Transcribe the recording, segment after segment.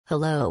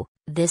Hello,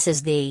 this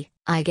is the,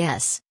 I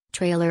guess,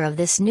 trailer of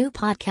this new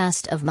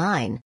podcast of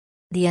mine.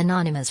 The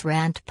Anonymous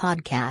Rant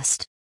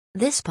Podcast.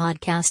 This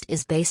podcast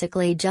is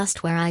basically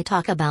just where I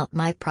talk about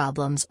my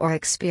problems or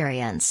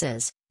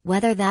experiences,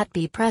 whether that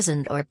be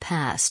present or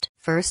past.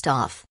 First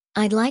off,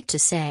 I'd like to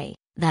say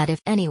that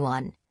if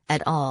anyone,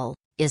 at all,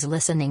 is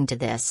listening to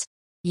this,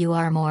 you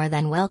are more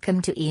than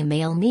welcome to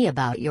email me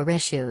about your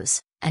issues,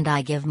 and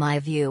I give my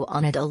view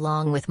on it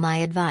along with my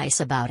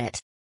advice about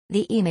it.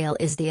 The email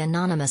is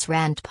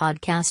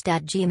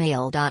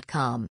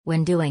theanonymousrantpodcast@gmail.com.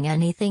 When doing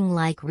anything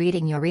like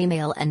reading your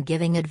email and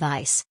giving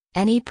advice,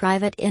 any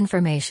private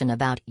information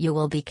about you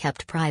will be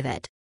kept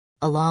private.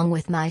 Along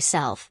with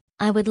myself,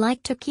 I would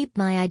like to keep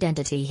my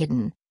identity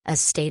hidden,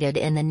 as stated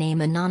in the name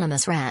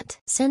Anonymous Rant.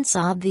 Since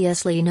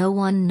obviously no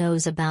one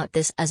knows about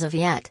this as of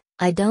yet,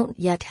 I don't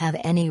yet have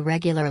any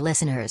regular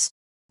listeners.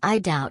 I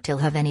doubt I'll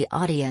have any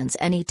audience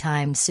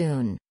anytime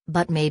soon,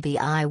 but maybe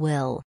I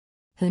will.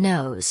 Who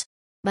knows?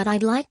 But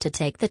I'd like to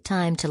take the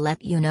time to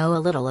let you know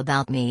a little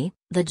about me,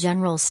 the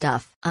general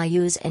stuff. I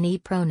use any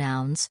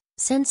pronouns,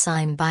 since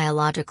I'm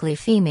biologically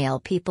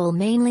female. People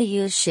mainly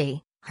use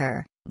she,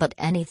 her, but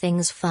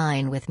anything's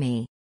fine with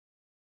me.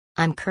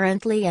 I'm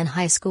currently in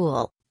high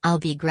school. I'll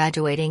be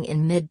graduating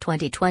in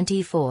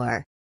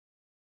mid-2024.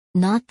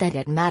 Not that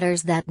it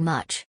matters that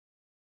much.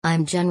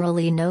 I'm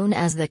generally known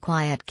as the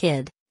quiet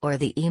kid, or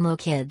the emo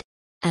kid.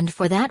 And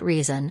for that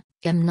reason,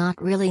 I'm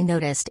not really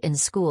noticed in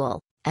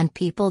school, and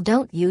people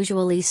don't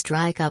usually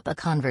strike up a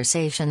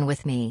conversation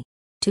with me.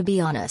 To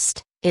be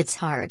honest, it's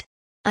hard.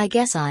 I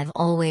guess I've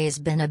always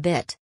been a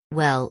bit,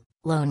 well,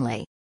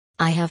 lonely.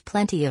 I have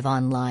plenty of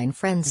online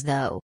friends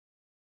though.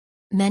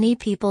 Many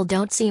people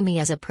don't see me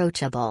as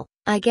approachable,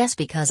 I guess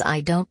because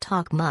I don't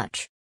talk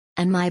much.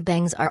 And my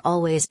bangs are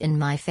always in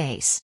my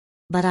face.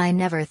 But I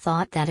never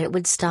thought that it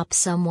would stop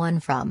someone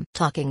from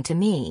talking to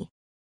me.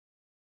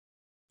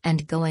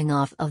 And going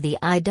off of the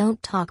I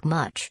don't talk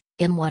much,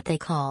 I'm what they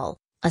call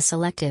a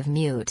selective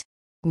mute.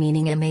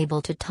 Meaning I'm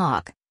able to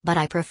talk, but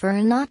I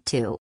prefer not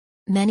to.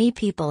 Many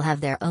people have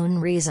their own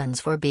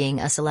reasons for being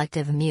a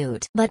selective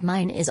mute, but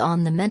mine is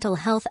on the mental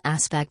health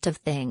aspect of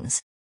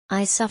things.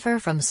 I suffer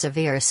from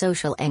severe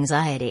social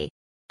anxiety.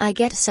 I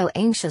get so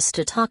anxious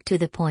to talk to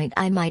the point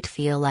I might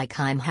feel like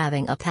I'm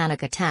having a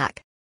panic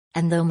attack.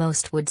 And though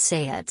most would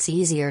say it's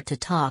easier to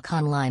talk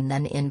online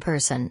than in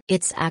person,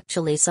 it's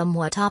actually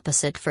somewhat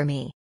opposite for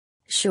me.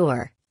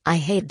 Sure, I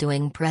hate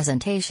doing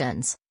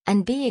presentations,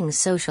 and being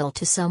social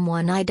to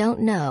someone I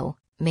don't know,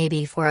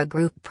 maybe for a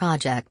group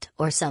project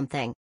or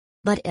something.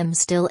 But I'm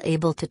still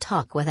able to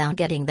talk without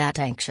getting that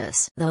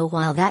anxious. Though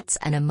while that's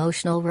an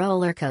emotional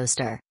roller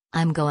coaster,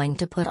 I'm going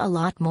to put a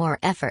lot more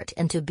effort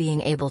into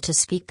being able to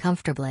speak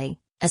comfortably,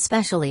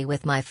 especially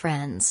with my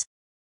friends.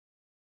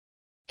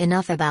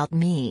 Enough about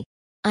me.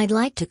 I'd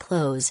like to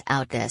close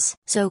out this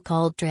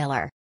so-called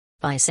trailer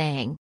by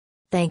saying,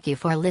 thank you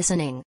for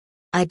listening.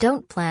 I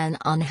don't plan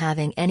on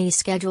having any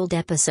scheduled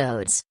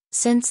episodes,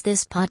 since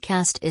this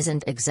podcast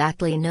isn't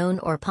exactly known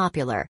or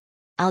popular.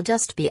 I'll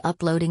just be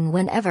uploading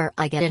whenever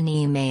I get an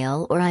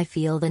email or I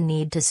feel the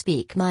need to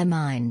speak my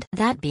mind.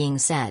 That being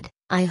said,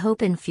 I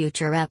hope in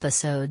future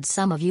episodes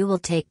some of you will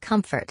take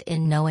comfort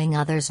in knowing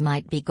others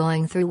might be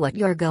going through what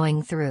you're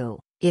going through,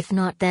 if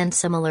not then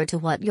similar to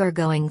what you're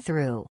going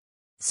through.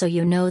 So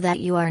you know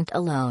that you aren't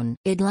alone.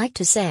 I'd like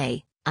to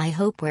say, I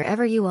hope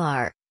wherever you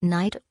are,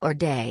 night or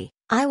day,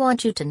 I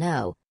want you to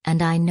know,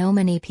 and I know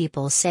many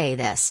people say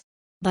this,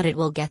 but it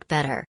will get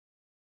better.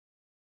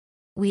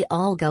 We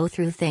all go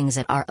through things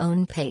at our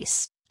own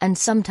pace, and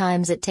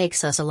sometimes it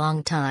takes us a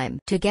long time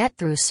to get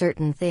through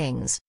certain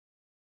things.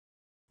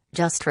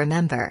 Just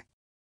remember,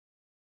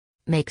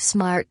 make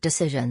smart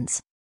decisions.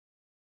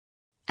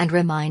 And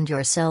remind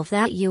yourself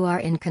that you are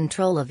in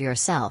control of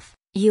yourself,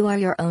 you are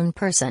your own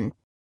person.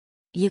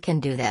 You can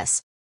do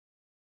this.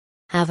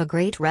 Have a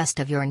great rest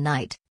of your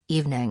night,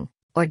 evening,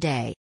 or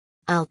day.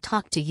 I'll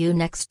talk to you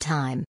next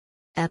time.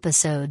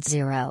 Episode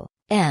 0,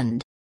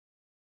 end.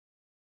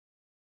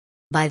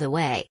 By the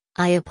way,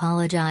 I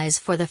apologize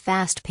for the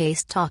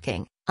fast-paced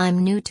talking.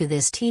 I'm new to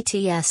this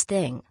TTS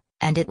thing,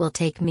 and it will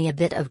take me a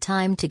bit of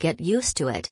time to get used to it.